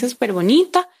experiencia súper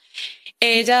bonita.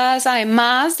 Ellas,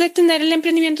 además de tener el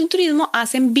emprendimiento en turismo,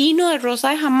 hacen vino de rosa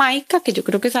de Jamaica, que yo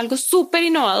creo que es algo súper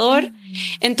innovador.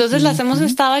 Entonces las hemos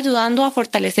estado ayudando a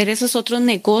fortalecer esos otros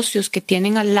negocios que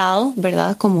tienen al lado,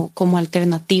 ¿verdad? Como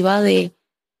alternativa del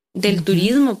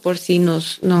turismo, por si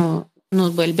nos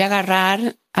vuelve a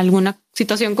agarrar alguna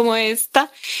situación como esta,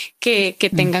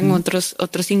 que tengan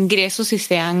otros ingresos y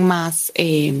sean más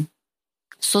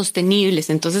sostenibles.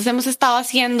 Entonces hemos estado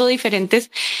haciendo diferentes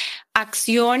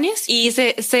acciones y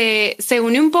se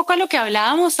une un poco a lo que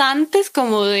hablábamos antes,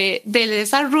 como de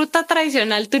esa ruta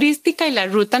tradicional turística y la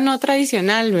ruta no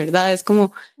tradicional, ¿verdad? Es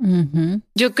como,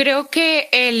 yo creo que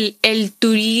el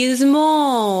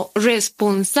turismo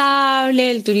responsable,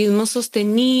 el turismo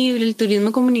sostenible, el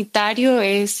turismo comunitario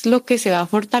es lo que se va a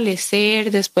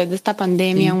fortalecer después de esta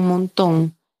pandemia un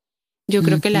montón. Yo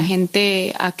creo que la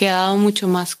gente ha quedado mucho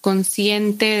más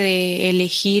consciente de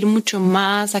elegir mucho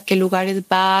más a qué lugares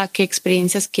va, qué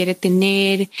experiencias quiere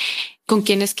tener, con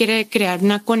quiénes quiere crear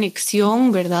una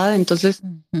conexión, ¿verdad? Entonces,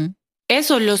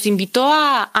 eso, los invito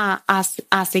a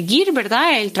seguir,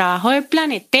 ¿verdad? El trabajo de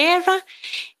Planeterra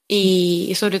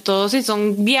y sobre todo si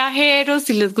son viajeros,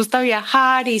 si les gusta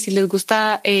viajar y si les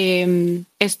gusta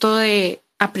esto de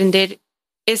aprender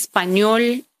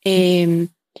español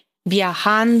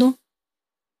viajando.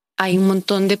 Hay un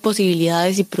montón de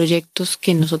posibilidades y proyectos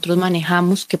que nosotros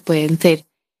manejamos que pueden ser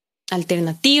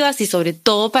alternativas y sobre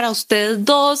todo para ustedes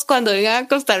dos, cuando vengan a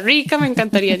Costa Rica, me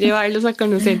encantaría llevarlos a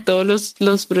conocer todos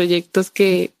los proyectos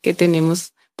que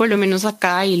tenemos, por lo menos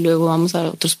acá, y luego vamos a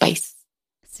otros países.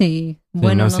 Sí,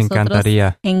 bueno, nos nosotros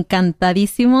encantaría.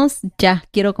 Encantadísimos. Ya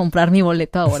quiero comprar mi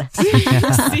boleto ahora. Sí.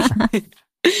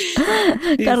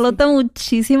 Carlota,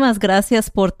 muchísimas gracias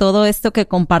por todo esto que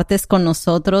compartes con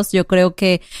nosotros. Yo creo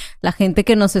que la gente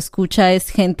que nos escucha es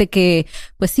gente que,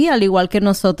 pues sí, al igual que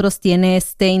nosotros, tiene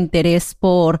este interés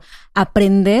por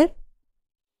aprender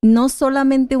no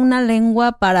solamente una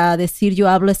lengua para decir yo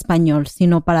hablo español,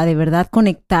 sino para de verdad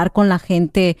conectar con la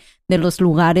gente de los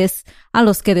lugares a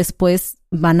los que después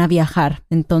van a viajar.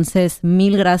 Entonces,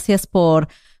 mil gracias por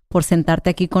sentarte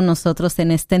aquí con nosotros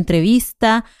en esta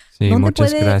entrevista. Sí,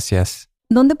 muchas gracias.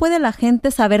 ¿Dónde puede la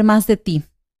gente saber más de ti?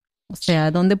 O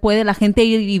sea, ¿dónde puede la gente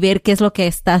ir y ver qué es lo que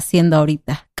está haciendo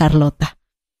ahorita, Carlota?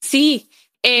 Sí,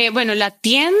 bueno, la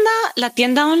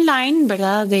tienda online,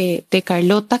 ¿verdad? De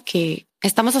Carlota, que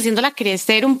estamos haciéndola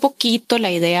crecer un poquito.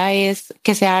 La idea es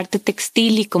que sea arte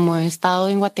textil y como he estado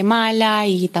en Guatemala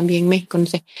y también México, no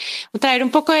sé, traer un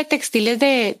poco de textiles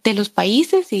de los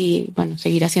países y bueno,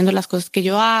 seguir haciendo las cosas que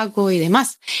yo hago y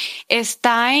demás.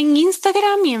 Está en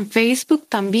Instagram y en Facebook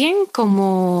también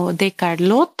como de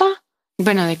Carlota,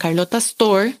 bueno, de Carlota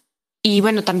Store. Y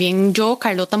bueno, también yo,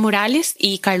 Carlota Morales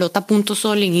y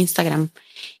carlota.sol en Instagram.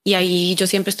 Y ahí yo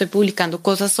siempre estoy publicando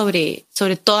cosas sobre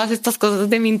todas estas cosas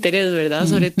de mi interés, ¿verdad?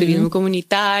 Sobre turismo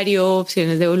comunitario,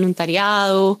 opciones de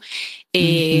voluntariado,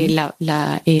 el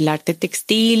arte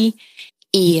textil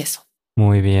y eso.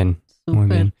 Muy bien, muy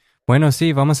bien. Bueno,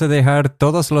 sí, vamos a dejar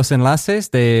todos los enlaces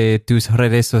de tus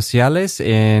redes sociales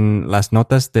en las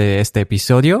notas de este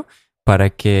episodio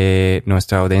para que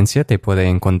nuestra audiencia te pueda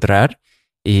encontrar.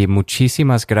 Y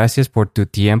muchísimas gracias por tu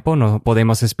tiempo. No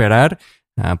podemos esperar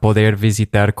a poder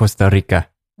visitar Costa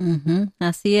Rica.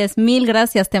 Así es. Mil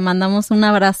gracias. Te mandamos un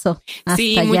abrazo.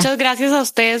 Sí, Hasta muchas allá. gracias a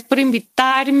ustedes por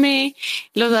invitarme.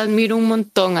 Los admiro un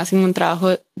montón. Hacen un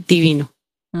trabajo divino.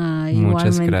 Muchas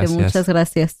Igualmente, gracias. muchas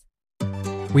gracias.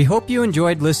 We hope you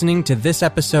enjoyed listening to this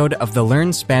episode of the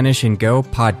Learn Spanish and Go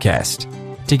podcast.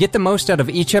 To get the most out of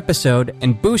each episode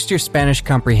and boost your Spanish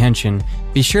comprehension,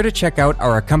 be sure to check out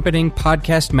our accompanying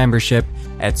podcast membership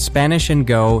at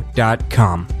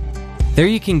SpanishAndGo.com. There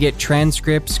you can get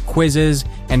transcripts, quizzes,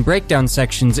 and breakdown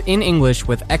sections in English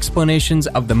with explanations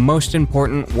of the most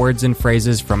important words and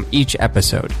phrases from each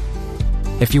episode.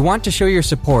 If you want to show your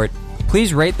support,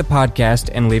 please rate the podcast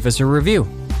and leave us a review.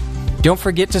 Don't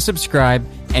forget to subscribe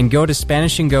and go to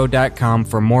SpanishAndGo.com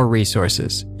for more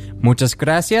resources. Muchas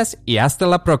gracias y hasta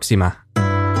la próxima.